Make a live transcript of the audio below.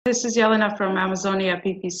This is Jelena from Amazonia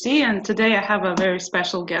PPC, and today I have a very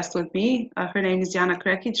special guest with me. Her name is Jana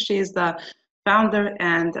Krekic. She is the founder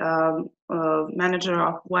and manager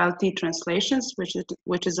of Wild Tea Translations,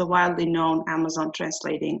 which is a widely known Amazon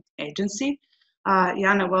translating agency.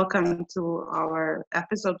 Jana, welcome to our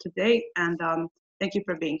episode today, and thank you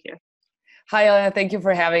for being here. Hi, Elena. Thank you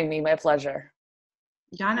for having me. My pleasure.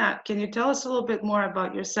 Jana, can you tell us a little bit more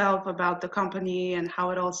about yourself, about the company and how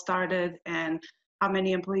it all started, and how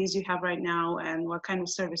many employees you have right now, and what kind of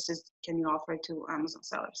services can you offer to Amazon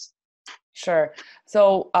sellers? Sure.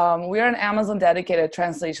 So we're an Amazon dedicated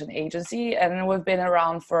translation agency, and we've been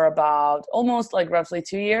around for about almost like roughly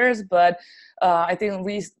 2 years. But I think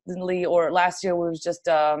recently or last year we've just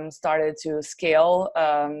started to scale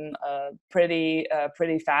pretty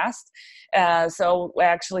fast. So we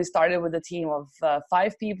actually started with a team of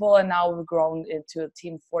 5 people, and now we've grown into a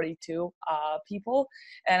team of 42 people.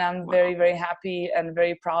 And I'm very happy and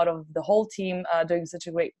very proud of the whole team doing such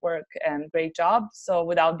a great work and great job. So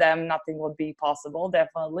without them, nothing would be possible,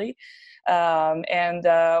 definitely.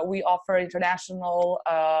 We offer international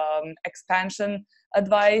expansion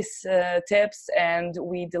advice, tips, and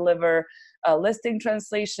we deliver listing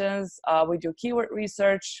translations. We do keyword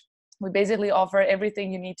research. We basically offer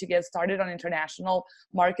everything you need to get started on international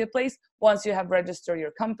marketplace once you have registered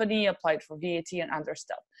your company, applied for VAT, and other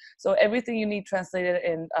stuff. So everything you need translated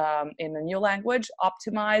in a new language,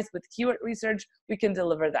 optimized with keyword research, we can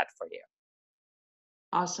deliver that for you.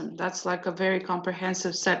 Awesome. That's like a very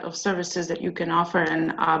comprehensive set of services that you can offer.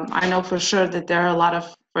 And I know for sure that there are a lot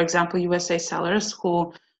of, for example, USA sellers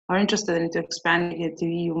who are interested into expanding into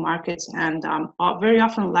EU markets and very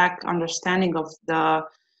often lack understanding of the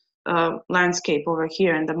landscape over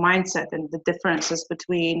here and the mindset and the differences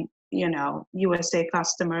between, USA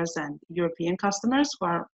customers and European customers, who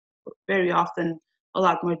are very often a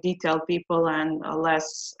lot more detailed people and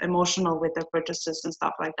less emotional with their purchases and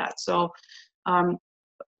stuff like that. So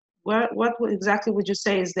what exactly would you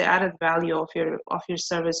say is the added value of your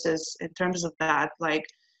services in terms of that? Like,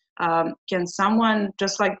 can someone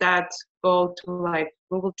just like that go to like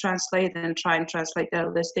Google Translate and try and translate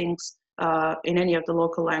their listings in any of the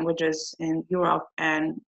local languages in Europe?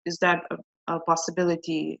 And is that a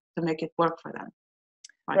possibility to make it work for them?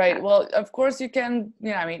 Right. Well, of course you can,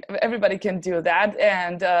 everybody can do that.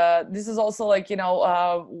 And this is also like,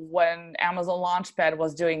 when Amazon Launchpad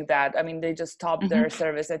was doing that, they just stopped their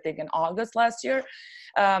service, I think, in August last year.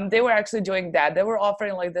 They were actually doing that. They were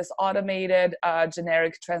offering like this automated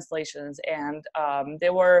generic translations, and they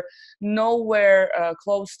were nowhere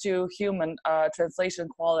close to human translation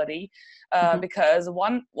quality because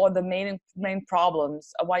one of the main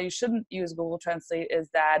problems why you shouldn't use Google Translate is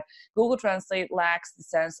that Google Translate lacks the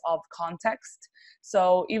sense of context.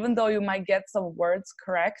 So even though you might get some words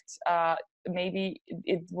correct, maybe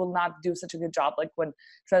it will not do such a good job like when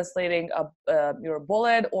translating your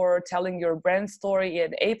bullet or telling your brand story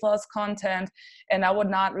in A+ content. And I would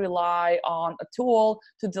not rely on a tool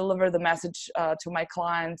to deliver the message to my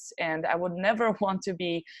clients. And I would never want to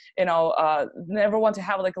be, never want to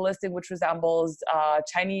have like a listing which resembles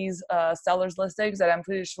Chinese sellers listings. And I'm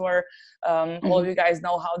pretty sure all of you guys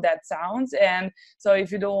know how that sounds. And so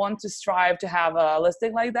if you don't want to strive to have a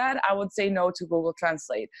listing like that, I would say no to Google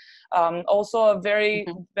Translate. Also, a very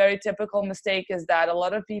typical mistake is that a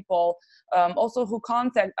lot of people also who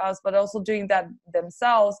contact us, but also doing that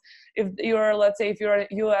themselves, if you're, let's say, if you're a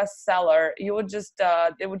US seller, you would just,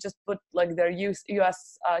 they would just put like their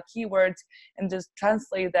US keywords and just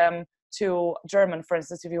translate them to German, for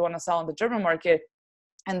instance, if you want to sell on the German market.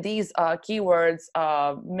 And these keywords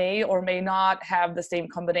may or may not have the same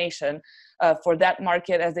combination for that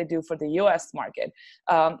market as they do for the US market.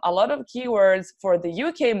 A lot of keywords for the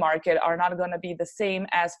UK market are not going to be the same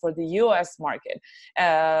as for the US market,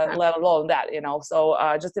 let alone that, So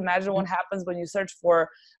just imagine what happens when you search for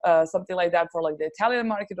something like that for like the Italian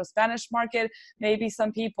market or Spanish market. Maybe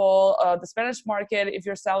some people, the Spanish market, if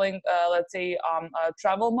you're selling, let's say, a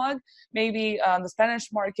travel mug, maybe the Spanish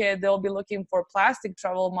market, they'll be looking for plastic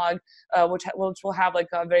travel mug, which will have like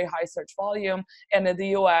a very high search volume. And in the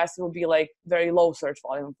US, it will be like very low search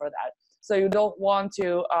volume for that. So you don't want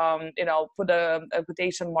to, put a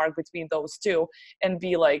quotation mark between those two and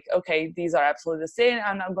be like, okay, these are absolutely the same,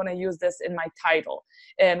 and I'm going to use this in my title.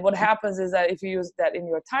 And what happens is that if you use that in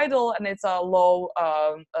your title and it's a low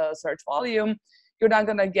search volume, you're not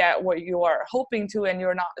going to get what you are hoping to, and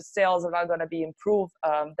sales are not going to be improved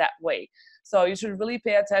that way. So you should really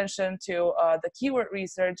pay attention to the keyword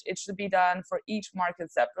research. It should be done for each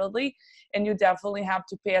market separately, and you definitely have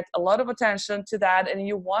to pay a lot of attention to that, and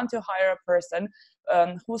you want to hire a person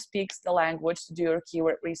who speaks the language to do your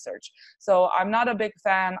keyword research. So I'm not a big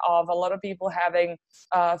fan of a lot of people having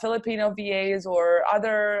Filipino VAs or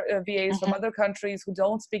other VAs from other countries who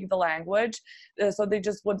don't speak the language. So they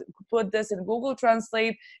just would put this in Google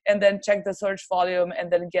Translate and then check the search volume and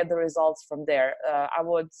then get the results from there. I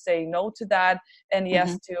would say no to that, and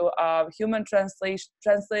yes to human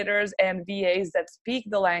translators and VAs that speak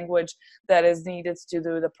the language that is needed to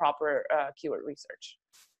do the proper keyword research.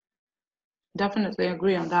 Definitely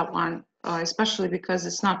agree on that one, especially because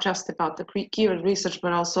it's not just about the keyword research,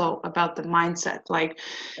 but also about the mindset. Like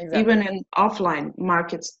even in offline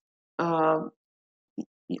markets, a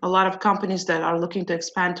lot of companies that are looking to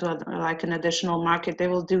expand to like an additional market, they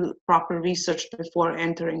will do proper research before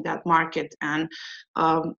entering that market. And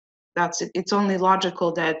that's it. It's only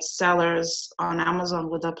logical that sellers on Amazon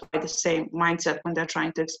would apply the same mindset when they're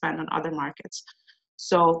trying to expand on other markets.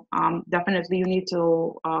 So definitely you need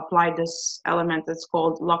to apply this element that's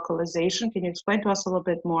called localization. Can you explain to us a little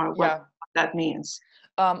bit more what that means?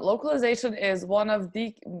 Localization is one of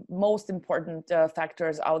the most important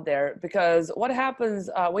factors out there, because what happens,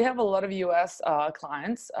 we have a lot of US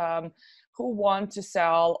clients who want to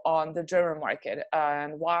sell on the German market.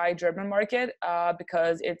 And why German market?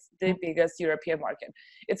 Because it's the biggest European market.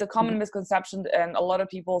 It's a common misconception, and a lot of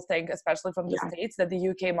people think, especially from the States, that the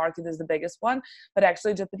UK market is the biggest one. But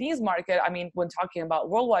actually, Japanese market, I mean, when talking about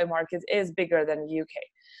worldwide markets, is bigger than the UK.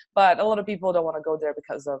 But a lot of people don't want to go there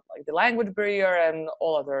because of like the language barrier and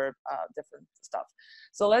all other different stuff.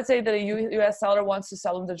 So let's say that a US seller wants to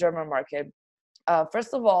sell in the German market.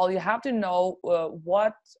 First of all, you have to know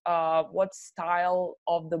what style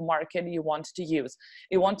of the market you want to use.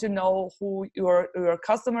 You want to know who your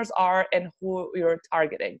customers are and who you're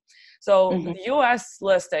targeting. So the US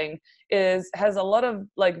listing has a lot of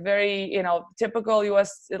like very, typical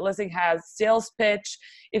US listing has sales pitch.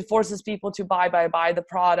 It forces people to buy the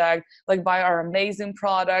product, like buy our amazing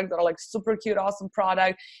product or like super cute, awesome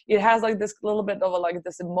product. It has like this little bit of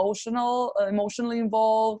this emotionally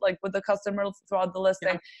involved, like with the customer throughout the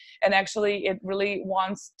listing. And actually it really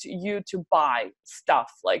wants you to buy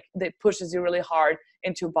stuff. Like it pushes you really hard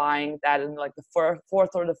into buying that in like the fourth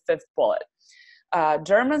or the fifth bullet.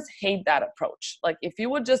 Germans hate that approach. Like if you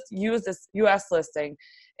would just use this US listing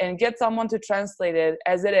and get someone to translate it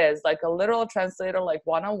as it is, like a literal translator, like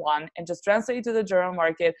 101, and just translate it to the German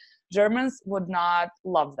market, Germans would not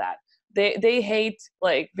love that. They hate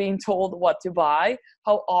like being told what to buy,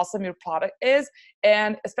 how awesome your product is,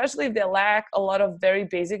 and especially if they lack a lot of very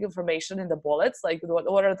basic information in the bullets, like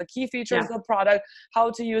what are the key features of the product,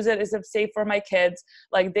 how to use it, is it safe for my kids?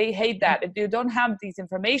 Like they hate that. If you don't have these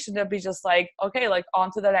information, they'll be just like, okay, like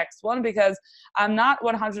on to the next one, because I'm not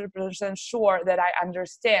 100% sure that I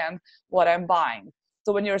understand what I'm buying.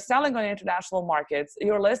 So when you're selling on international markets,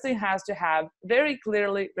 your listing has to have very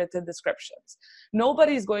clearly written descriptions.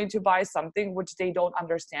 Nobody's going to buy something which they don't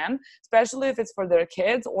understand, especially if it's for their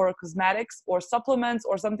kids or cosmetics or supplements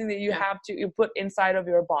or something that you have to put inside of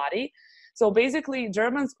your body. So basically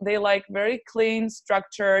Germans, they like very clean,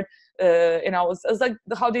 structured, it's like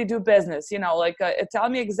how they do business, tell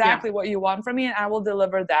me exactly what you want from me and I will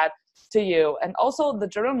deliver that to you. And also the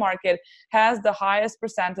German market has the highest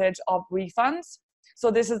percentage of refunds. So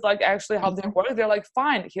this is like actually how they work. They're like,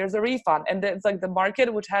 fine, here's a refund. And it's like the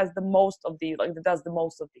market which has the most of these, like that does the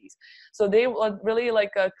most of these. So they really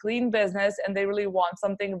like a clean business, and they really want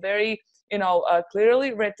something very,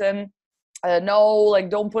 clearly written. No, like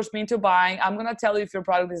don't push me into buying. I'm going to tell you if your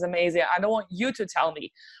product is amazing. I don't want you to tell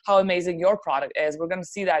me how amazing your product is. We're going to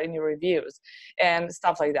see that in your reviews and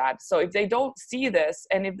stuff like that. So if they don't see this,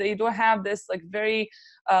 and if they don't have this like very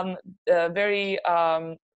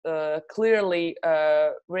clearly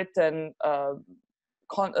written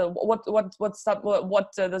what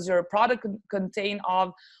does your product contain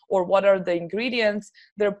of, or what are the ingredients,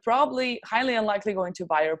 they're probably highly unlikely going to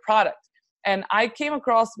buy your product. And I came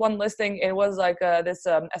across one listing. It was like this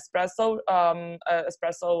espresso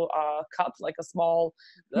cup, like a small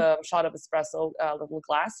shot of espresso, little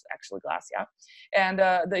glass, yeah. And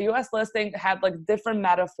the US listing had like different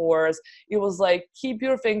metaphors. It was like, keep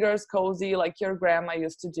your fingers cozy like your grandma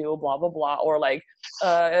used to do, blah, blah, blah. Or like,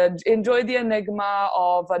 enjoy the enigma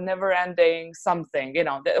of a never-ending something.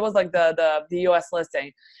 It was like the US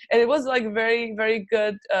listing. And it was like very, very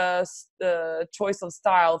good choice of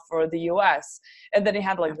style for the US. And then it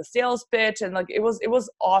had like the sales pitch, and like it was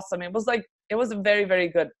awesome. It was a very, very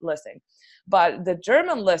good listing. But the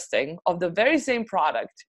German listing of the very same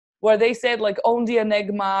product where they said like own the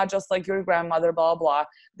enigma, just like your grandmother, blah, blah.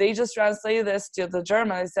 They just translated this to the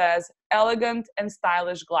German. It says elegant and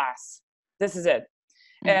stylish glass. This is it.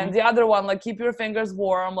 And the other one, like keep your fingers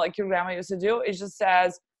warm, like your grandma used to do, it just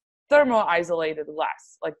says thermo-isolated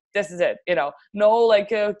glass. Like this is it, you know, no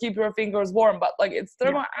like keep your fingers warm, but like it's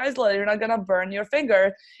thermo-isolated. You're not gonna burn your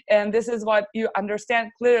finger. And this is what you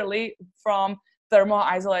understand clearly from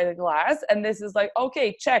thermo-isolated glass. And this is like,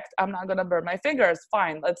 okay, checked, I'm not gonna burn my fingers,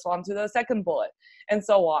 fine, let's on to the second bullet, and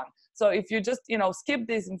so on. So if you just, you know, skip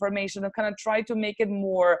this information and kind of try to make it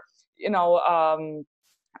more, you know,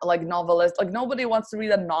 like novelist, like nobody wants to read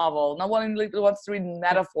a novel, no one wants to read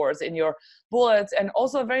metaphors in your bullets. And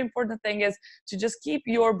also a very important thing is to just keep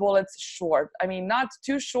your bullets short. I mean, not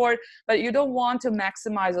too short, but you don't want to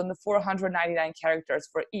maximize on the 499 characters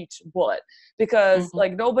for each bullet, because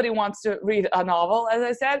like nobody wants to read a novel, as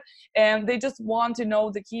I said, and they just want to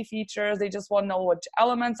know the key features. They just want to know which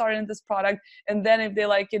elements are in this product, and then if they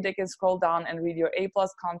like it, they can scroll down and read your A+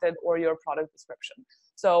 content or your product description.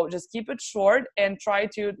 So just keep it short and try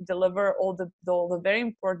to deliver all the very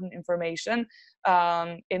important information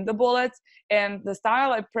in the bullets. And the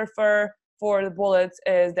style I prefer for the bullets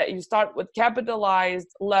is that you start with capitalized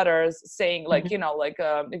letters saying like, you know, like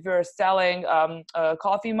if you're selling a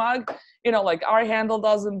coffee mug, you know, like our handle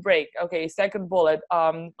doesn't break. Okay, second bullet,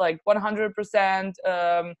 like 100%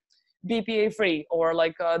 BPA free, or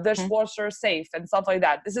like dishwasher safe and stuff like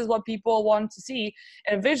that. This is what people want to see.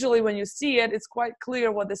 And visually, when you see it, it's quite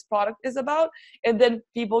clear what this product is about. And then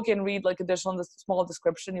people can read like additional small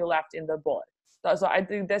description you left in the bullet. So I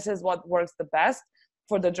think this is what works the best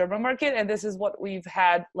for the German market. And this is what we've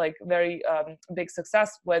had like very big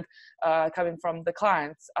success with coming from the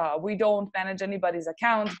clients. We don't manage anybody's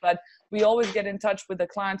account, but we always get in touch with the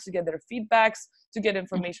clients to get their feedbacks, to get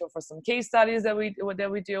information for some case studies that we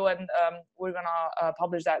do. And we're gonna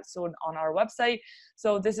publish that soon on our website.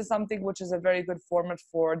 So this is something which is a very good format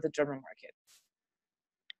for the German market.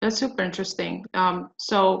 That's super interesting.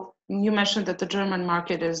 So you mentioned that the German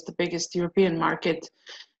market is the biggest European market.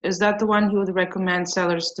 Is that the one you would recommend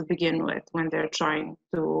sellers to begin with when they're trying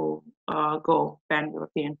to go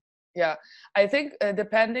pan-European? Yeah, I think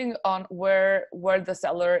depending on where the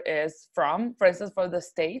seller is from, for instance, for the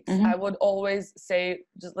States, I would always say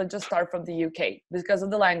just start from the UK because of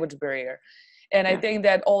the language barrier. And I think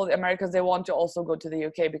that all the Americans, they want to also go to the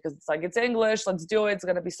UK because it's like, it's English, let's do it. It's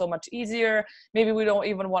going to be so much easier. Maybe we don't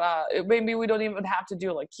even have to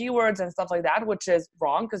do like keywords and stuff like that, which is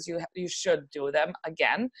wrong because you should do them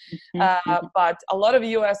again. But a lot of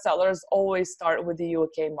US sellers always start with the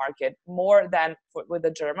UK market more than with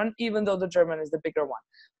the German, even though the German is the bigger one.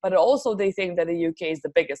 But also they think that the UK is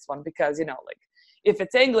the biggest one because, you know, like, if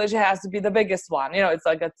it's English, it has to be the biggest one. You know, it's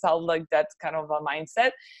like like that kind of a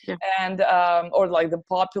mindset, and or like the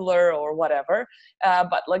popular or whatever.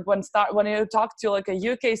 But like when you talk to like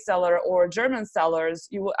a UK seller or German sellers,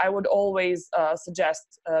 I would always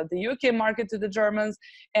suggest the UK market to the Germans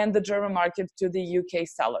and the German market to the UK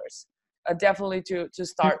sellers. Definitely to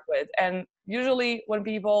start with. And usually when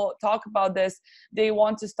people talk about this, they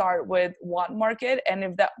want to start with one market, and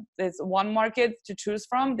if that is one market to choose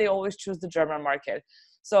from, they always choose the German market.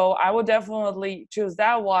 So I would definitely choose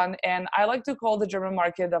that one. And I like to call the German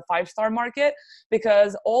market the 5-star market,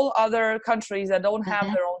 because all other countries that don't have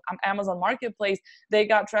their own Amazon marketplace, they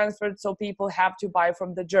got transferred, so people have to buy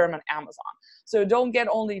from the German Amazon. So don't get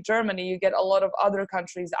only Germany, you get a lot of other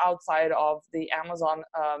countries outside of the Amazon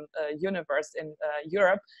universe in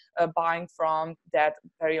Europe buying from that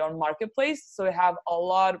very own marketplace. So we have a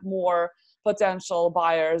lot more potential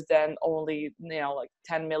buyers than only, you know, like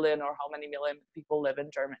 10 million or how many million people live in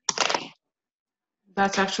Germany.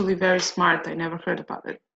 That's actually very smart. I never heard about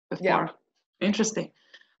it before. Yeah. Interesting.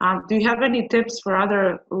 Do you have any tips for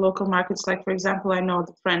other local markets? Like, for example, I know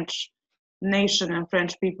the French nation and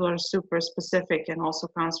French people are super specific, and also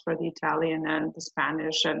counts for the Italian and the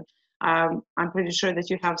Spanish. And I'm pretty sure that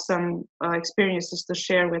you have some experiences to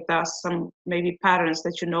share with us, some maybe patterns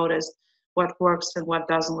that you noticed, what works and what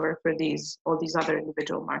doesn't work for all these other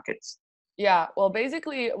individual markets. Yeah, well,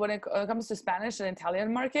 basically, when it comes to Spanish and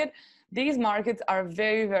Italian market, these markets are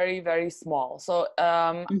very, very, very small. So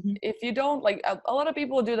if you don't, like, a lot of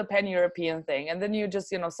people do the pan-European thing, and then you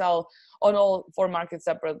just, you know, sell on all 4 markets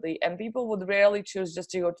separately, and people would rarely choose just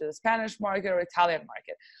to go to the Spanish market or Italian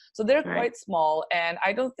market. So they're quite small, and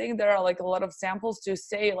I don't think there are like a lot of samples to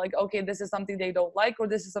say like, okay, this is something they don't like, or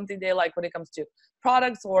this is something they like when it comes to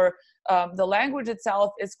products, or the language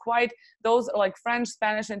itself is quite, those are like French,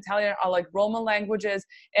 Spanish, and Italian are like Roman languages.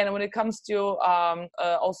 And when it comes to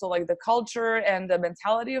also like the culture and the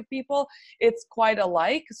mentality of people, it's quite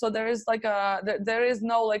alike. So there is like there is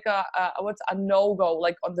no like what's a no-go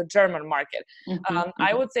like on the German market.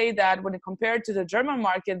 I would say that when compared to the German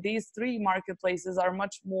market, these three marketplaces are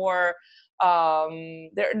much more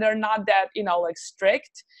they're not that, you know, like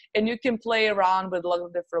strict, and you can play around with a lot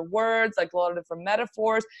of different words, like a lot of different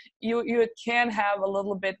metaphors. You can have a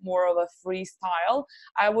little bit more of a freestyle.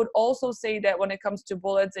 I would also say that when it comes to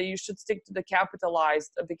bullets, that you should stick to the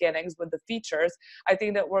capitalized beginnings with the features. I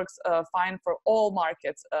think that works fine for all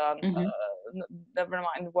markets, never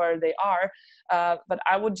mind where they are. But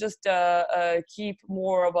I would just keep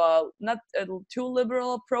more of a, not a too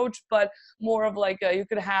liberal approach, but more of like you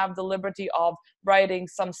could have the liberty of writing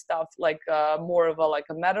some stuff like more of a like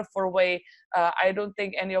a metaphor way. I don't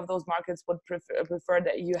think any of those markets would prefer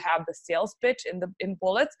that you have the sales pitch in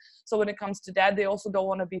bullets. So when it comes to that, they also don't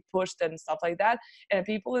want to be pushed and stuff like that. And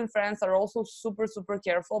people in France are also super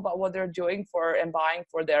careful about what they're doing for and buying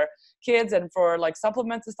for their kids and for like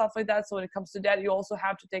supplements and stuff like that. So when it comes to that, you also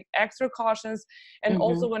have to take extra cautions. And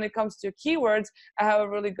also when it comes to keywords, I have a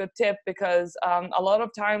really good tip, because a lot of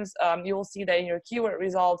times you will see that in your keyword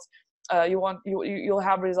results, you'll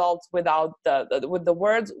have results without with the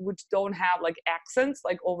words which don't have like accents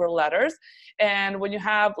like over letters. And when you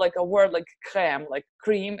have like a word like crème, like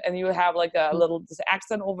cream, and you have like a little this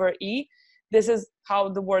accent over e, this is how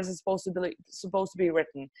the words is supposed to be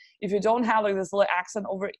written. If you don't have like this little accent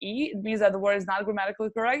over e, it means that the word is not grammatically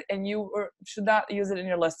correct, and you should not use it in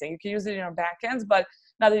your listing. You can use it in your backends, but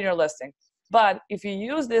not in your listing. But if you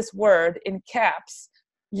use this word in caps,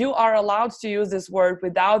 you are allowed to use this word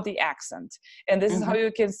without the accent. And this is how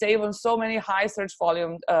you can save on so many high search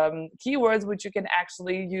volume keywords, which you can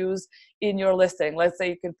actually use in your listing. Let's say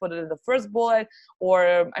you can put it in the first bullet,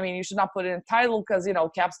 or, I mean, you should not put it in title because, you know,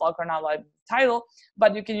 caps lock are not like title,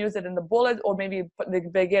 but you can use it in the bullet, or maybe put the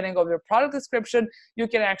beginning of your product description. You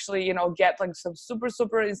can actually, you know, get like some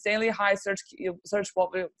super insanely high search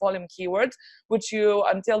volume keywords, which you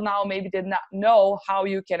until now maybe did not know how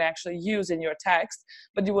you can actually use in your text,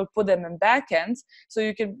 but you would put them in backends. So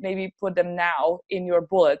you can maybe put them now in your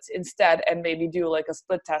bullets instead, and maybe do like a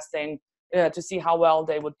split testing to see how well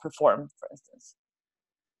they would perform, for instance.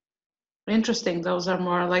 Interesting. Those are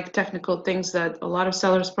more like technical things that a lot of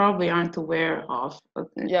sellers probably aren't aware of.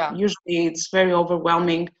 Yeah. Usually it's very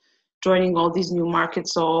overwhelming joining all these new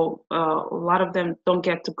markets. So a lot of them don't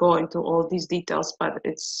get to go into all these details, but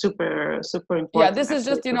it's super important. Yeah, this is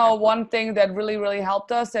just, you know, one thing that really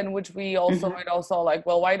helped us, and which we also might also like,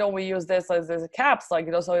 well, why don't we use this as a caps, like,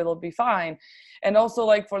 you know, so it'll be fine. And also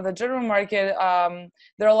like for the German market,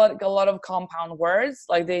 there are a lot of compound words.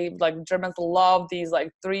 Like Germans love these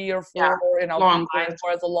like 3 or 4, you know, long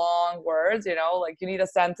words, long words, you know, like you need a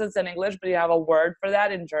sentence in English, but you have a word for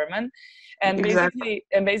that in German. And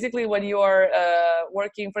basically when you are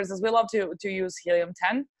working, for instance, we love to use Helium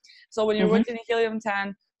 10. So when you're working in Helium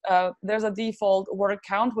 10, there's a default word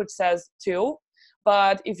count which says 2,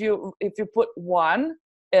 but if you put 1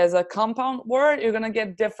 as a compound word, you're gonna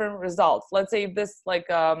get different results. Let's say if this like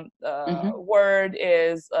word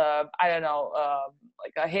is I don't know,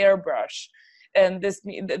 like a hairbrush, and this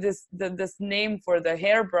name for the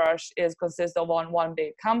hairbrush consists of one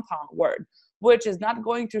big compound word, which is not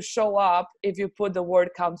going to show up if you put the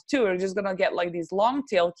word count 2. You're just gonna get like these long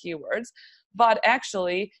tail keywords. But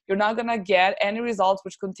actually, you're not going to get any results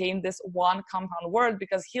which contain this one compound word,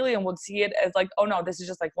 because Helium would see it as like, oh no, this is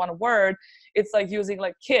just like one word. It's like using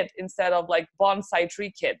like kit instead of like bonsai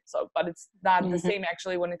tree kit. So, but it's not the same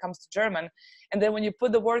actually when it comes to German. And then when you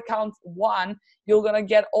put the word count 1, you're going to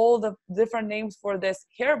get all the different names for this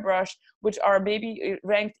hairbrush, which are maybe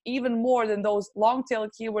ranked even more than those long tail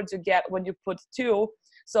keywords you get when you put 2.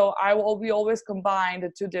 So we always combine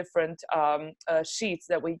the 2 different sheets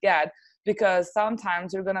that we get, because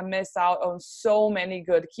sometimes you're going to miss out on so many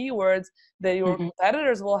good keywords that your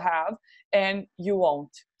competitors will have and you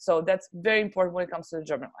won't. So that's very important when it comes to the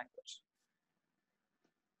German language.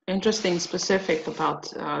 Interesting specific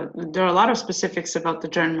about, there are a lot of specifics about the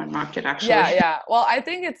German market, actually. Yeah. Well, I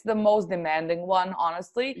think it's the most demanding one,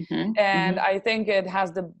 honestly. And I think it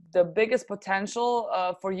has the biggest potential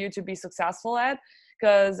for you to be successful at,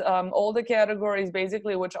 because all the categories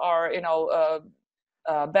basically, which are, you know,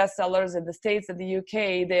 bestsellers in the States and the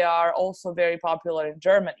UK, they are also very popular in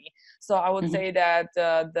Germany. So I would say that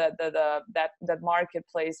that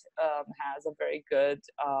marketplace has a very good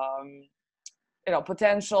you know,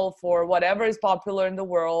 potential for whatever is popular in the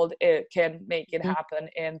world. It can make it happen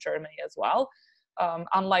in Germany as well.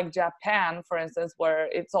 Unlike Japan, for instance, where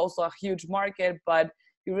it's also a huge market, but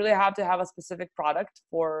you really have to have a specific product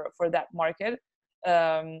for that market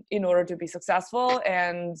in order to be successful.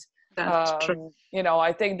 And That's true.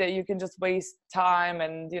 I think that you can just waste time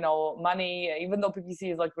and money, even though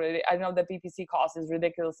PPC is like really, I know that PPC cost is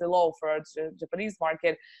ridiculously low for a Japanese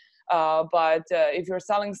market, but if you're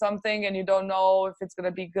selling something and you don't know if it's going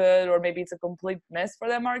to be good, or maybe it's a complete miss for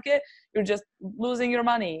that market, you're just losing your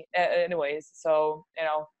money anyways. So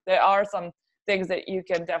there are some things that you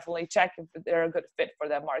can definitely check if they're a good fit for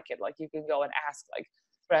that market. Like you can go and ask like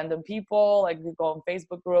random people, like you go on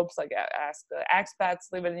Facebook groups, like ask the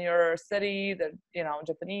expats living in your city, the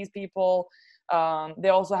Japanese people. They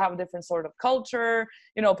also have a different sort of culture.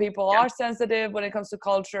 People are sensitive when it comes to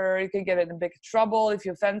culture. You can get in big trouble if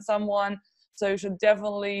you offend someone. So you should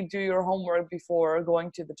definitely do your homework before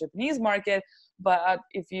going to the Japanese market. But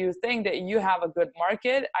if you think that you have a good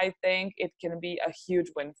market, I think it can be a huge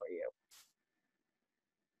win for you.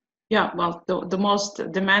 Yeah, well, the most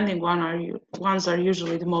demanding ones are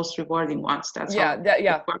usually the most rewarding ones. That's how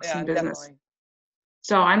it works in business. Definitely.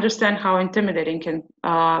 So I understand how intimidating can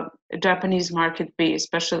a Japanese market be,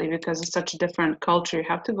 especially because it's such a different culture. You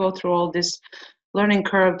have to go through all this learning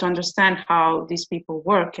curve to understand how these people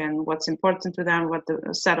work and what's important to them, what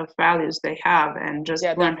the set of values they have, and just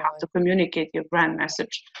learn how to communicate your brand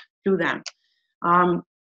message to them.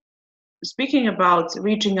 Speaking about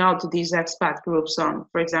reaching out to these expat groups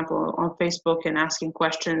for example, on Facebook and asking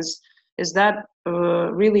questions, is that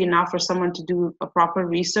really enough for someone to do a proper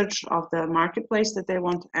research of the marketplace that they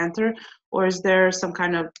want to enter? Or is there some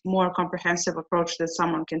kind of more comprehensive approach that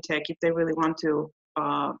someone can take if they really want to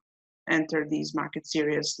enter these markets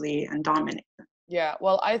seriously and dominate them? Yeah,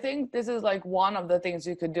 well, I think this is like one of the things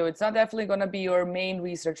you could do. It's not definitely going to be your main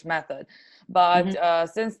research method, but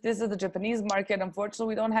since this is the Japanese market,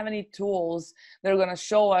 unfortunately, we don't have any tools that are going to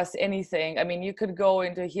show us anything. I mean, you could go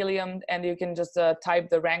into Helium and you can just type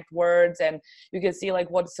the ranked words, and you can see like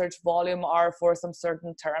what search volume are for some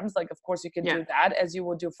certain terms. Like, of course, you can do that as you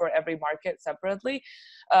would do for every market separately.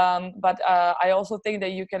 But I also think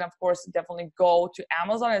that you can, of course, definitely go to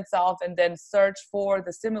Amazon itself and then search for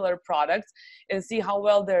the similar products and see how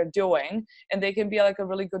well they're doing, and they can be like a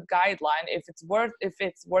really good guideline if it's worth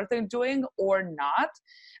it doing or not.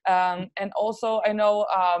 And also, I know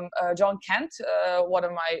John Kent, one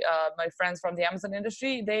of my friends from the Amazon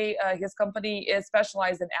industry. His company is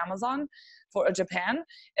specialized in Amazon for Japan,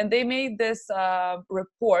 and they made this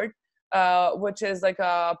report, which is like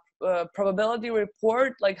a probability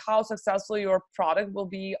report, like how successful your product will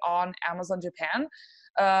be on Amazon Japan.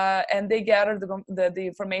 And they gather the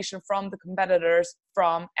information from the competitors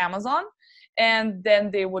from Amazon, and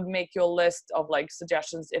then they would make you a list of like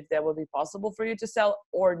suggestions if that would be possible for you to sell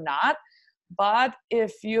or not. But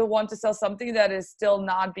if you want to sell something that is still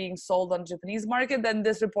not being sold on the Japanese market, then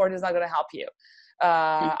this report is not going to help you.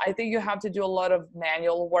 I think you have to do a lot of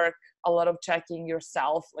manual work, a lot of checking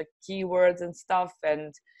yourself, like keywords and stuff.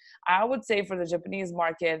 And I would say for the Japanese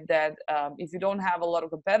market that if you don't have a lot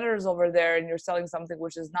of competitors over there and you're selling something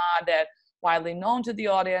which is not that widely known to the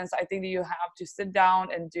audience, I think that you have to sit down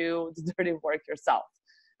and do the dirty work yourself,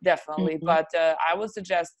 definitely. But I would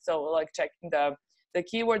suggest like checking the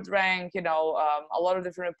keywords rank, a lot of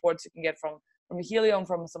different reports you can get from Helium,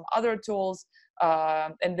 from some other tools,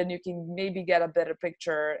 and then you can maybe get a better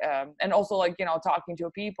picture, and also like talking to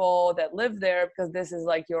people that live there, because this is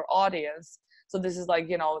like your audience. So this is like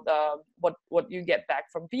what you get back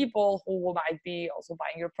from people who might be also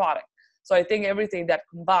buying your product. So I think everything that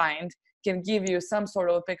combined can give you some sort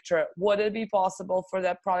of a picture. Would it be possible for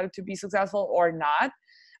that product to be successful or not?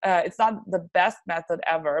 It's not the best method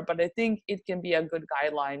ever, but I think it can be a good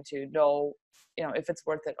guideline to know if it's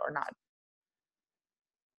worth it or not.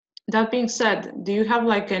 That being said, do you have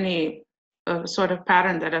like any sort of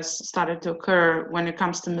pattern that has started to occur when it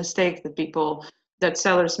comes to mistakes that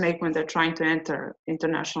sellers make when they're trying to enter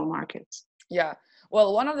international markets? Yeah.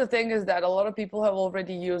 Well, one of the things is that a lot of people have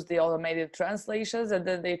already used the automated translations, and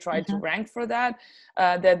then they tried to rank for that.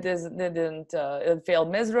 That didn't it failed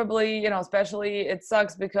miserably. Especially it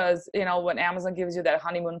sucks because when Amazon gives you that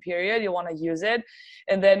honeymoon period, you want to use it,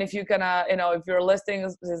 and then if you if your listing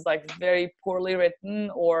is like very poorly written,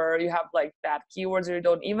 or you have like bad keywords, or you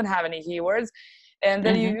don't even have any keywords, and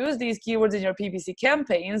then you use these keywords in your PPC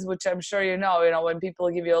campaigns, which I'm sure when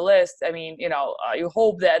people give you a list, I mean, you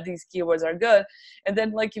hope that these keywords are good. And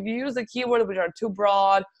then like if you use the keywords which are too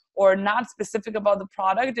broad or not specific about the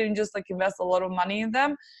product, and you just like invest a lot of money in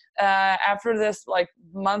them, after this like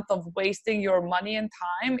month of wasting your money and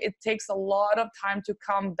time, it takes a lot of time to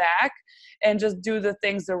come back and just do the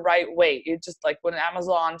things the right way. It just like when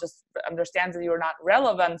Amazon just understands that you're not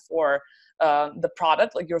relevant for the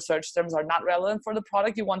product, like your search terms are not relevant for the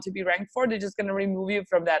product you want to be ranked for, they're just going to remove you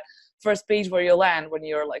from that first page where you land when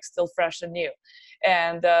you're like still fresh and new.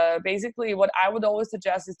 And basically what I would always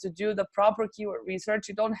suggest is to do the proper keyword research.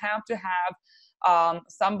 You don't have to have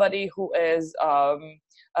somebody who is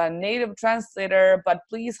a native translator, but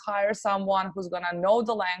please hire someone who's going to know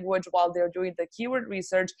the language while they're doing the keyword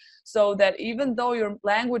research, so that even though your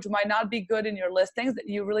language might not be good in your listings, that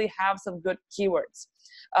you really have some good keywords.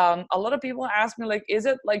 A lot of people ask me, like, is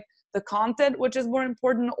it like the content which is more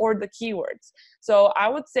important or the keywords? So I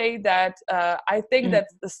would say that I think that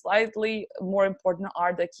the slightly more important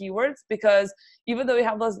are the keywords, because even though you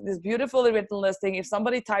have this beautifully written listing, if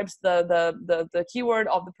somebody types the keyword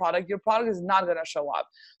of the product, your product is not going to show up.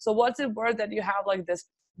 So what's it worth that you have like this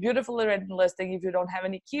beautifully written listing if you don't have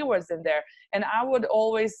any keywords in there? And I would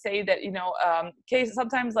always say that, you know,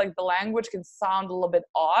 sometimes like the language can sound a little bit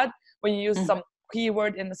odd when you use some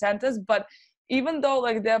keyword in the sentence, but even though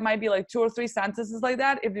like there might be like 2 or 3 sentences like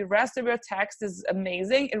that, if the rest of your text is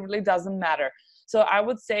amazing, it really doesn't matter. So I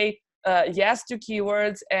would say yes to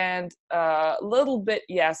keywords, and a little bit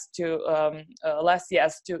yes to less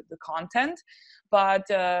yes to the content. But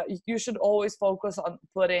you should always focus on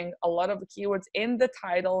putting a lot of the keywords in the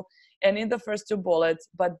title and in the first 2 bullets,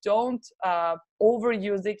 but don't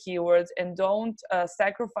overuse the keywords, and don't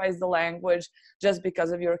sacrifice the language just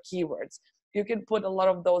because of your keywords. You can put a lot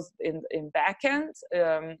of those in backend,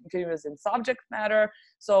 you can use in subject matter.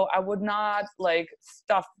 So I would not like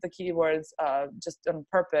stuff the keywords just on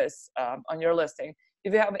purpose on your listing.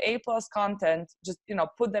 If you have A+ content, just, you know,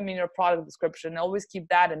 put them in your product description. Always keep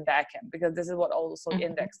that in backend, because this is what also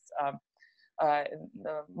indexed in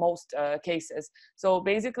the most cases. So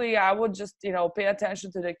basically I would just, you know, pay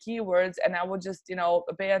attention to the keywords, and I would just, you know,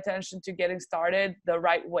 pay attention to getting started the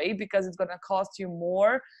right way, because it's going to cost you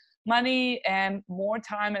more money and more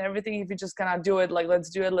time and everything if you just kind of do it like,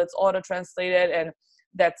 let's do it, let's auto translate it, and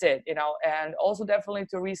that's it, you know. And also definitely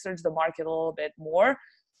to research the market a little bit more.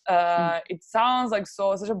 It sounds like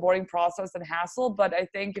such a boring process and hassle, but I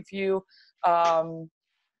think if you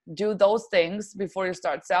do those things before you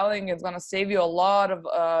start selling, it's going to save you a lot of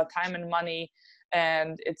time and money,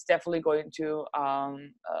 and it's definitely going to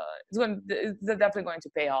it's definitely going to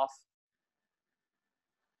pay off.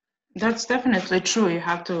 That's definitely true. You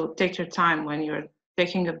have to take your time when you're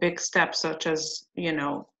taking a big step, such as, you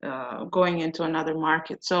know, going into another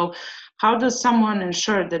market. So how does someone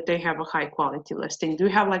ensure that they have a high quality listing? Do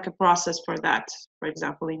you have like a process for that, for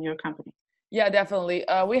example, in your company? Yeah, definitely.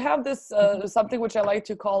 We have this something which I like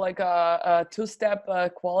to call like a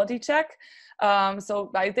 2-step quality check.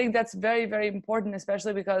 So I think that's very, very important,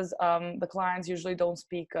 especially because the clients usually don't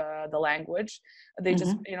speak the language. They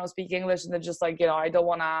just, you know, speak English, and they're just like, you know, I don't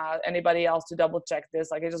want anybody else to double check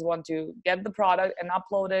this. Like, I just want to get the product and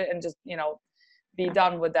upload it and just, you know, be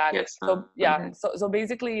done with that. Yes. So yeah, so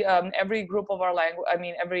basically every group of our language, I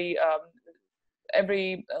mean, every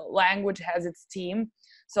language has its team.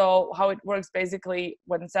 So how it works, basically,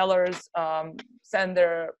 when sellers send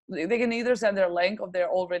they can either send their link of their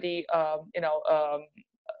already,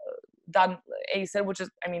 done ASIN,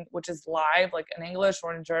 which is live, like in English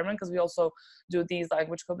or in German, because we also do these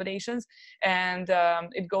language combinations. And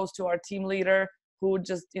it goes to our team leader, who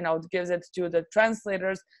just, you know, gives it to the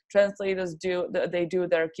translators. Translators do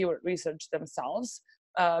their keyword research themselves.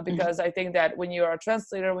 Because I think that when you're a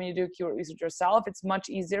translator, when you do keyword research yourself, it's much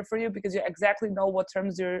easier for you, because you exactly know what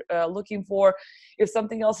terms you're looking for. If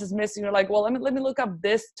something else is missing, you're like, well, let me look up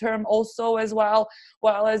this term also as well.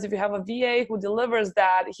 Whereas if you have a VA who delivers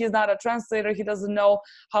that, he's not a translator, he doesn't know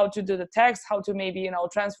how to do the text, how to maybe, you know,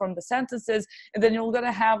 transform the sentences, and then you're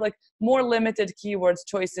gonna have like more limited keywords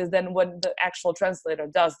choices than when the actual translator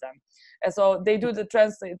does them. And so they do the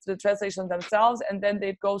translation themselves, and then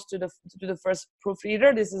it goes to the first proofreader.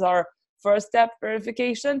 This is our first step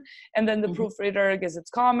verification, and then the proofreader gives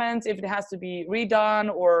its comments. If it has to be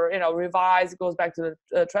redone or, you know, revised, it goes back to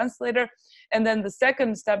the translator. And then the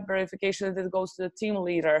second step verification, that goes to the team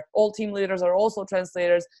leader. All team leaders are also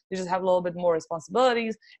translators. They just have a little bit more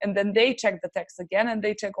responsibilities, and then they check the text again, and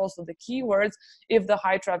they check also the keywords, if the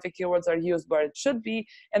high traffic keywords are used where it should be.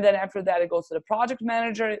 And then after that, it goes to the project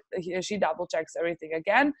manager. She double checks everything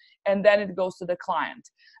again, and then it goes to the client.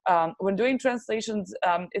 When doing translations,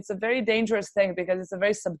 it's a very dangerous thing because it's a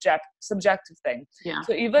very subjective thing. Yeah.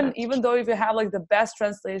 So even though if you have like the best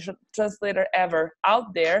translator ever out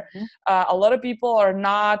there, a lot of people are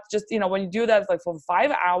not just, you know, when you do that like for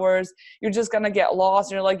 5 hours, you're just gonna get lost.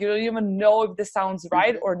 And you're like, you don't even know if this sounds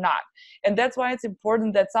right or not. And that's why it's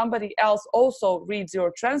important that somebody else also reads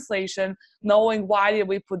your translation, knowing why did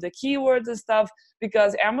we put the keywords and stuff,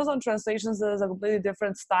 because Amazon translations is a completely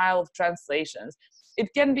different style of translations. It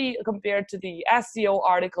can be compared to the SEO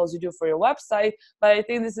articles you do for your website, but I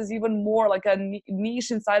think this is even more like a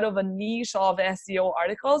niche inside of a niche of SEO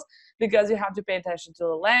articles, because you have to pay attention to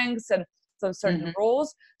the lengths and some certain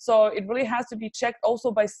rules. So it really has to be checked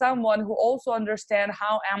also by someone who also understands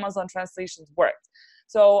how Amazon translations work.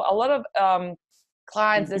 So a lot of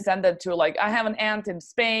clients, they send it to, like, I have an aunt in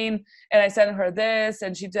Spain and I send her this,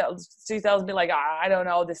 and she tells me like, I don't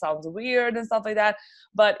know, this sounds weird and stuff like that.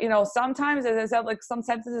 But, you know, sometimes, as I said, like some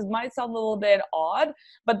sentences might sound a little bit odd,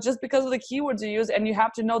 but just because of the keywords you use, and you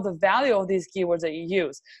have to know the value of these keywords that you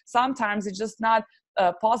use. Sometimes it's just not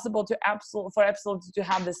possible to absolutely to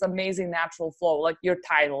have this amazing natural flow, like your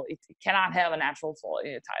title. It cannot have a natural flow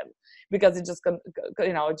in your title because it just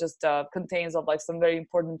contains of like some very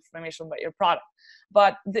important information about your product.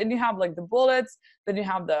 But then you have like the bullets, then you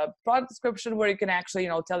have the product description where you can actually, you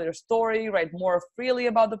know, tell your story, write more freely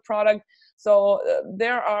about the product. So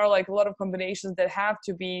there are like a lot of combinations that have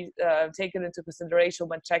to be taken into consideration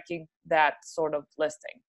when checking that sort of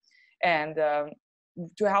listing. And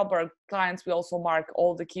to help our clients, we also mark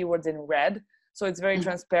all the keywords in red. So it's very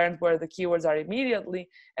transparent where the keywords are immediately.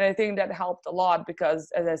 And I think that helped a lot because,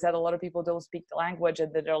 as I said, a lot of people don't speak the language and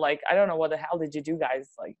they're like, I don't know, what the hell did you do,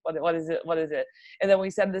 guys? Like, what is it? What is it? And then we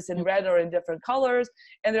send this in red or in different colors,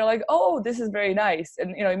 and they're like, oh, this is very nice.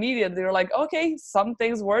 And, you know, immediately they're like, okay, some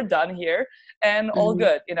things were done here and all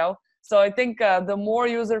good, you know? So I think the more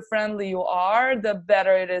user-friendly you are, the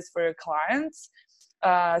better it is for your clients.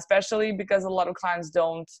 Especially because a lot of clients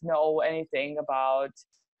don't know anything about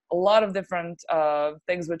a lot of different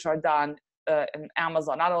things which are done in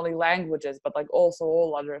Amazon, not only languages, but like also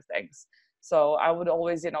all other things. So I would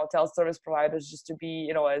always, you know, tell service providers just to be,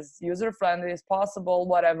 you know, as user-friendly as possible,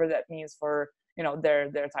 whatever that means for, you know, their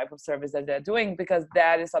type of service that they're doing, because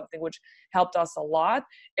that is something which helped us a lot.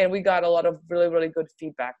 And we got a lot of really, really good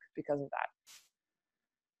feedback because of that.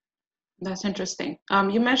 That's interesting.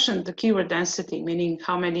 You mentioned the keyword density, meaning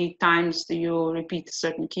how many times do you repeat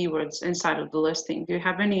certain keywords inside of the listing? Do you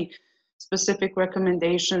have any specific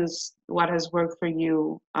recommendations? What has worked for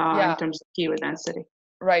you in terms of keyword density?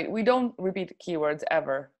 Right. We don't repeat keywords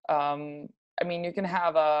ever. I mean, you can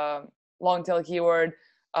have a long tail keyword,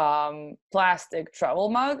 plastic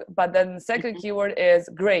travel mug, but then the second keyword is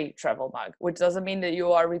gray travel mug, which doesn't mean that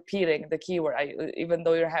you are repeating the keyword, even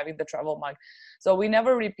though you're having the travel mug. So we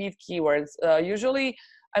never repeat keywords. Usually,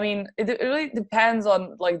 I mean, it really depends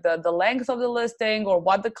on like the length of the listing or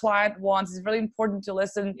what the client wants. It's really important to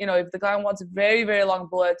listen. You know, if the client wants a very, very long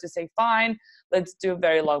bullet, to say, fine, let's do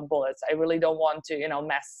very long bullets. I really don't want to, you know,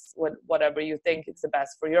 mess with whatever you think is the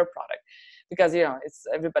best for your product. Because, you know, it's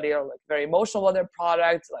everybody are like very emotional with their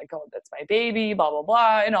product, like, oh, that's my baby, blah, blah,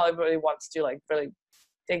 blah. You know, everybody wants to like really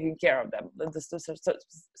taking care of them in this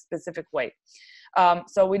specific way.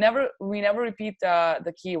 So we never repeat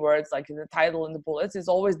the keywords, like in the title and the bullets. It's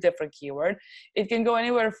always different keyword. It can go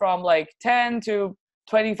anywhere from like 10 to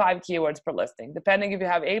 25 keywords per listing, depending if you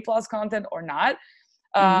have A+ content or not.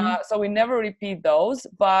 So we never repeat those,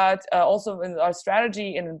 but also in our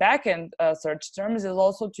strategy in backend search terms is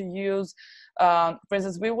also to use, for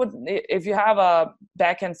instance, we would, if you have a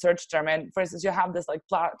backend search term, and for instance, you have this like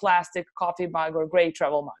plastic coffee mug or gray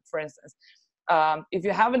travel mug, for instance. If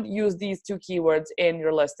you haven't used these two keywords in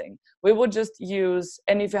your listing, we would just use,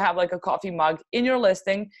 and if you have like a coffee mug in your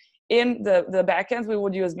listing, in the backends, we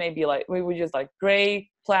would use gray,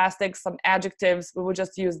 plastic, some adjectives. We would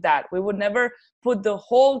just use that. We would never put the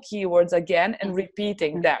whole keywords again and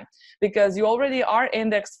repeating them, because you already are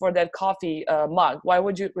indexed for that coffee mug. Why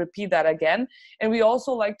would you repeat that again? And we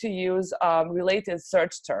also like to use related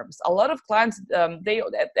search terms. A lot of clients, they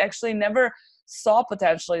actually never saw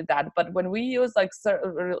potentially that, but when we use like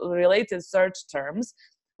related search terms,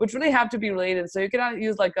 which really have to be related. So you cannot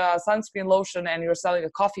use like a sunscreen lotion and you're selling a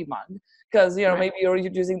coffee mug, because, you know, maybe you're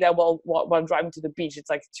using that while driving to the beach. It's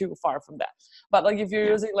like too far from that. But like if you're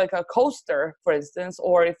using like a coaster, for instance,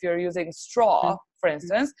 or if you're using straw, for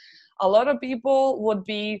instance, a lot of people would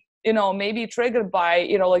be, you know, maybe triggered by,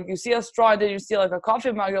 you know, like you see a straw and then you see like a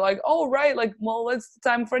coffee mug, you're like, oh, right, like, well, it's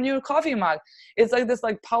time for a new coffee mug. It's like this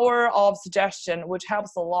like power of suggestion, which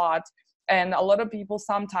helps a lot And a lot of people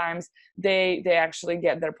sometimes they actually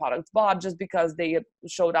get their products bought just because they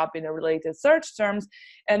showed up in a related search terms.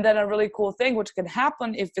 And then a really cool thing which can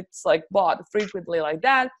happen if it's like bought frequently like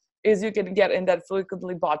that is you can get in that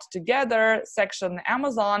frequently bought together section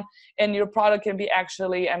Amazon, and your product can be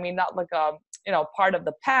actually, I mean, not like a, you know, part of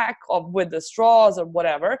the pack of with the straws or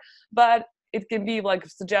whatever, but it can be like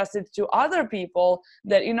suggested to other people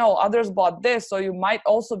that, you know, others bought this, so you might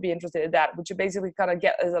also be interested in that, which you basically kind of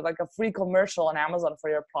get as like a free commercial on Amazon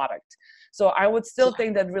for your product. So I would still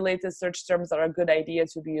think that related search terms are a good idea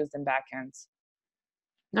to be used in backends.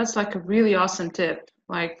 That's like a really awesome tip.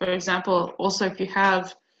 Like, for example, also if you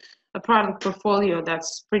have a product portfolio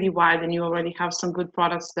that's pretty wide and you already have some good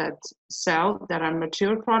products that sell, that are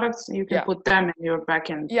mature products, you can put them in your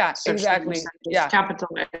backend. Yeah, exactly. Yeah,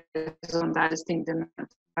 capitalize on that distinct demand.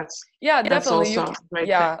 That's definitely. Also great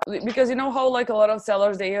Because you know how like a lot of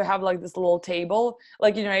sellers, they have like this little table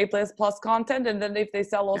like in your A plus content, and then if they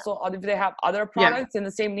sell also if they have other products in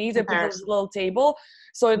the same needs, they put this little table.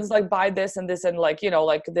 So it's like buy this and this, and like, you know,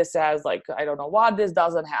 like this has like, I don't know what this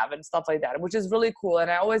doesn't have and stuff like that, which is really cool. And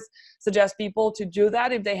I always suggest people to do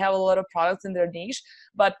that if they have a lot of products in their niche.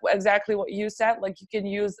 But exactly what you said, like you can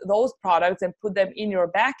use those products and put them in your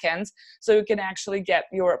backends, so you can actually get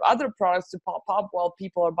your other products to pop up while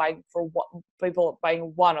people are buying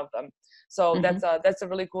one of them. So that's a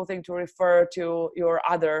really cool thing to refer to your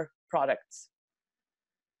other products.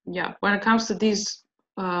 Yeah, when it comes to these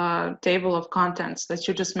table of contents that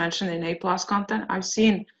you just mentioned in A+ content, I've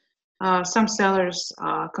seen some sellers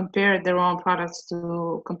compare their own products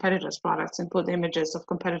to competitors' products and put images of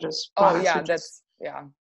competitors' products.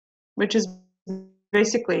 Which is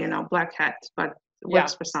basically, you know, black hat, but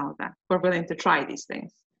works for some of them who are willing to try these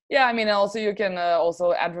things. Yeah, I mean, also you can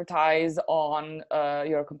also advertise on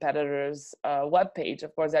your competitor's webpage,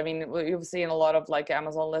 of course. I mean, you've seen a lot of like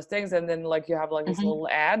Amazon listings, and then like you have like this little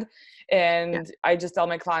ad, and I just tell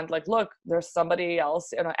my client, like, look, there's somebody else,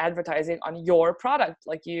 you know, advertising on your product.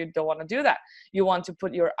 Like, you don't want to do that. You want to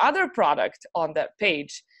put your other product on that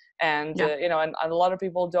page. And, you know, and a lot of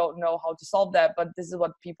people don't know how to solve that, but this is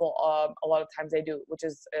what people, a lot of times they do, which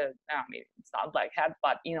is, I mean, it's not black hat,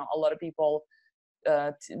 but, you know, a lot of people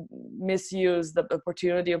misuse the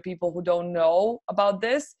opportunity of people who don't know about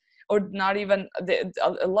this, or not even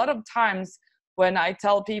a lot of times when I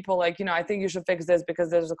tell people, like, you know, I think you should fix this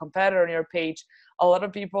because there's a competitor on your page, a lot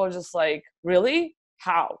of people are just like, really?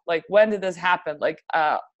 How? Like, when did this happen? Like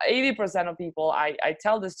 80% of people I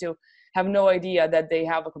tell this to have no idea that they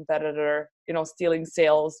have a competitor, you know, stealing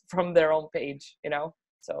sales from their own page, you know.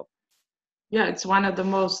 So yeah, it's one of the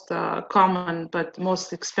most common but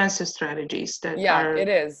most expensive strategies that are it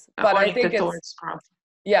is, but I think towards growth.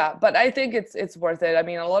 But I think it's worth it. I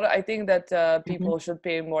mean, I think that people should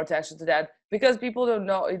pay more attention to that, because people don't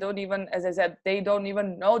know, even, as I said, they don't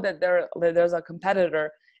even know that there's a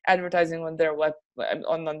competitor advertising on their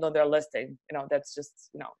on their listing. You know, that's just,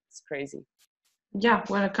 you know, it's crazy. Yeah,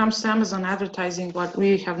 when it comes to Amazon advertising, what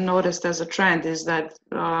we have noticed as a trend is that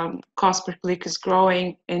cost per click is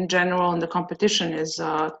growing in general, and the competition is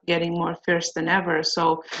getting more fierce than ever.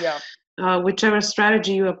 So whichever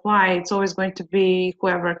strategy you apply, it's always going to be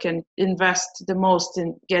whoever can invest the most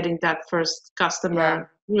in getting that first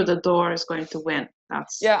customer through the door is going to win.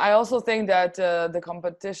 I also think that the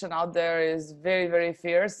competition out there is very, very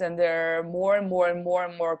fierce, and there are more and more and more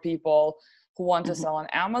and more people who want to sell on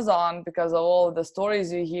Amazon because of all the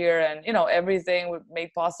stories you hear and, you know, everything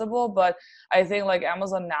made possible. But I think like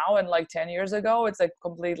Amazon now and like 10 years ago, it's like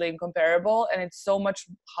completely incomparable, and it's so much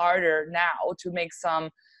harder now to make some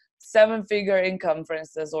 7-figure income, for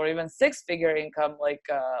instance, or even 6-figure income like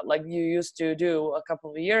you used to do a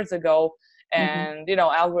couple of years ago. And you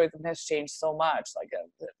know, algorithm has changed so much like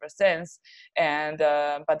ever since. And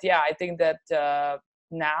but yeah, I think that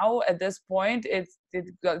now at this point it's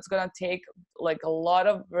gonna take like a lot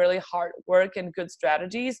of really hard work and good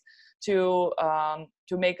strategies to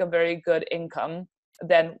make a very good income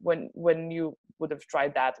than when you would have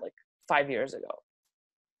tried that like 5 years ago.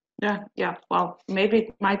 Yeah. Well, maybe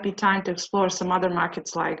it might be time to explore some other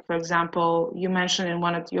markets. Like, for example, you mentioned in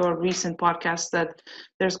one of your recent podcasts that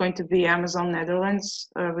there's going to be Amazon Netherlands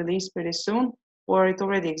released pretty soon, or it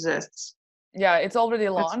already exists. Yeah, it's already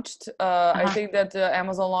That's, launched. I think that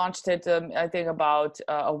Amazon launched it, I think about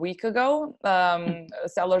a week ago.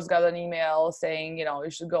 Sellers got an email saying, you know,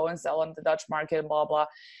 you should go and sell on the Dutch market, blah, blah.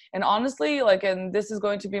 And honestly, like, and this is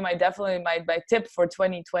going to be definitely my tip for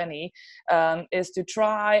 2020, is to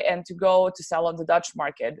try and to go to sell on the Dutch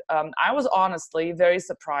market. I was honestly very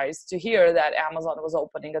surprised to hear that Amazon was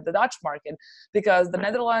opening at the Dutch market, because the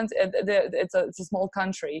Netherlands, it's a small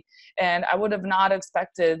country, and I would have not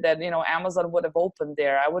expected that, you know, Amazon would have opened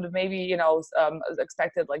there. I would have maybe, you know,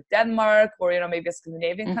 expected like Denmark, or, you know, maybe a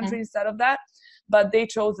Scandinavian country instead of that. But they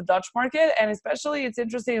chose the Dutch market. And especially it's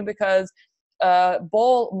interesting because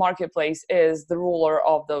Bol Marketplace is the ruler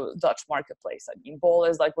of the Dutch marketplace. I mean, Bol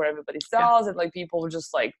is like where everybody sells, and like people were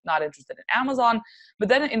just like not interested in Amazon. But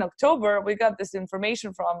then in October, we got this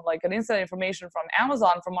information from, like, an inside information from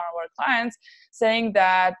Amazon, from one of our clients, saying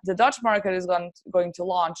that the Dutch market is going to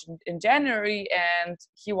launch in January, and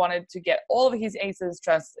he wanted to get all of his ACEs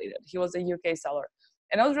translated. He was a UK seller.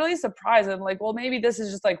 And I was really surprised. I'm like, well, maybe this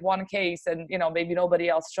is just like one case, and, you know, maybe nobody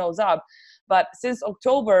else shows up. But since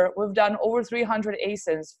October, we've done over 300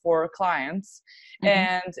 ASINs for clients.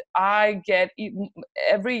 And I get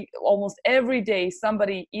almost every day,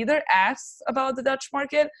 somebody either asks about the Dutch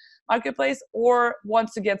marketplace, or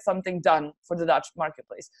wants to get something done for the Dutch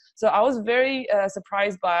marketplace. So I was very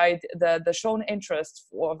surprised by the shown interest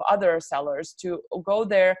of other sellers to go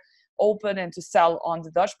there, open, and to sell on the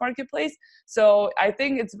Dutch marketplace. So I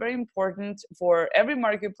think it's very important for every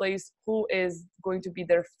marketplace who is going to be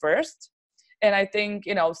there first. And I think,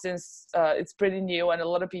 you know, since it's pretty new and a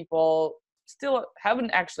lot of people still haven't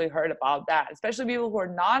actually heard about that, especially people who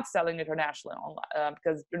are not selling internationally online,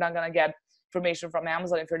 because you're not going to get information from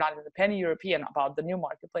Amazon if you're not independent European about the new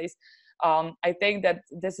marketplace. I think that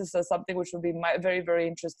this is something which will be very, very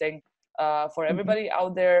interesting for everybody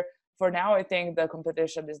out there. For now, I think the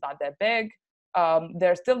competition is not that big.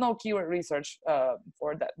 There's still no keyword research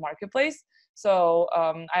for that marketplace. So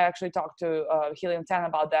I actually talked to Helium 10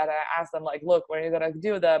 about that. I asked them, like, look, when are you going to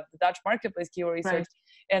do the Dutch marketplace keyword research? Right.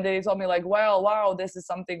 And they told me, like, well, wow, this is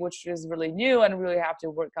something which is really new, and really have to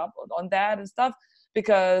work up on that and stuff,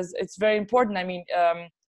 because it's very important. I mean,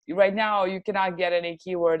 right now you cannot get any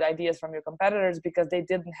keyword ideas from your competitors because they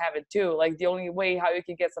didn't have it too. Like, the only way how you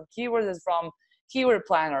can get some keywords is from Keyword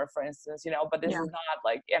Planner, for instance, you know, but this is not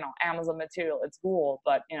like, you know, Amazon material, it's Google,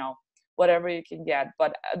 but, you know, whatever you can get.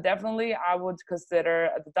 But definitely I would consider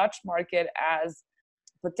the Dutch market as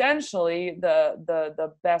potentially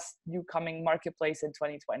the best new coming marketplace in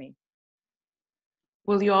 2020.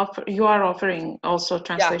 Will you are offering also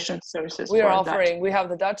translation services? We are offering, we have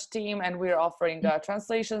the Dutch team, and we're offering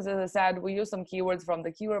translations. As I said, we use some keywords from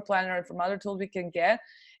the Keyword Planner and from other tools we can get.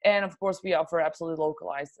 And of course, we offer absolutely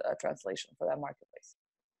localized translation for that marketplace.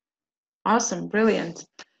 Awesome, brilliant.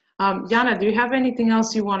 Jana, do you have anything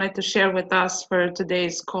else you wanted to share with us for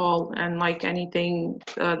today's call, and like anything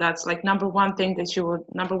that's like number one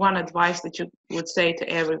advice that you would say to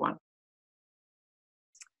everyone?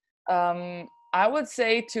 I would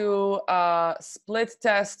say to split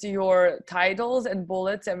test your titles and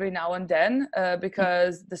bullets every now and then,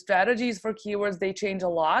 because the strategies for keywords, they change a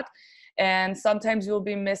lot. And sometimes you'll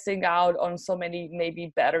be missing out on so many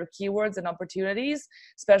maybe better keywords and opportunities,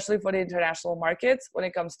 especially for the international markets when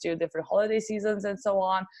it comes to different holiday seasons and so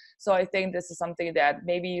on. So I think this is something that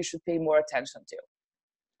maybe you should pay more attention to.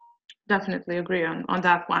 Definitely agree on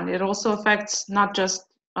that one. It also affects not just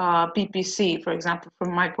PPC, for example,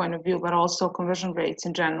 from my point of view, but also conversion rates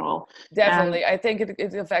in general. Definitely. I think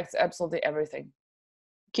it affects absolutely everything.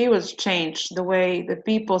 Keywords change. The way that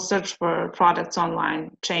people search for products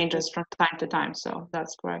online changes from time to time. So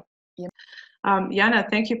that's correct. Yeah. Jana,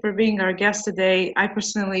 thank you for being our guest today. I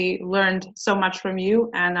personally learned so much from you,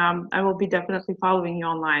 and I will be definitely following you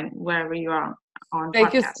online wherever you are on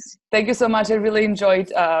podcasts. Thank you so much. I really enjoyed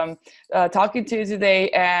talking to you today,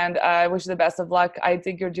 and I wish you the best of luck. I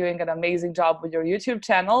think you're doing an amazing job with your YouTube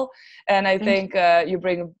channel, and I think you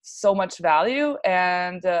bring so much value.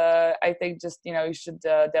 And I think just, you know, you should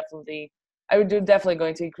definitely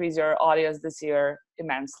going to increase your audience this year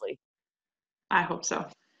immensely. I hope so.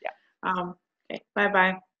 Yeah. Okay.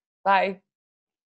 Bye-bye. Bye.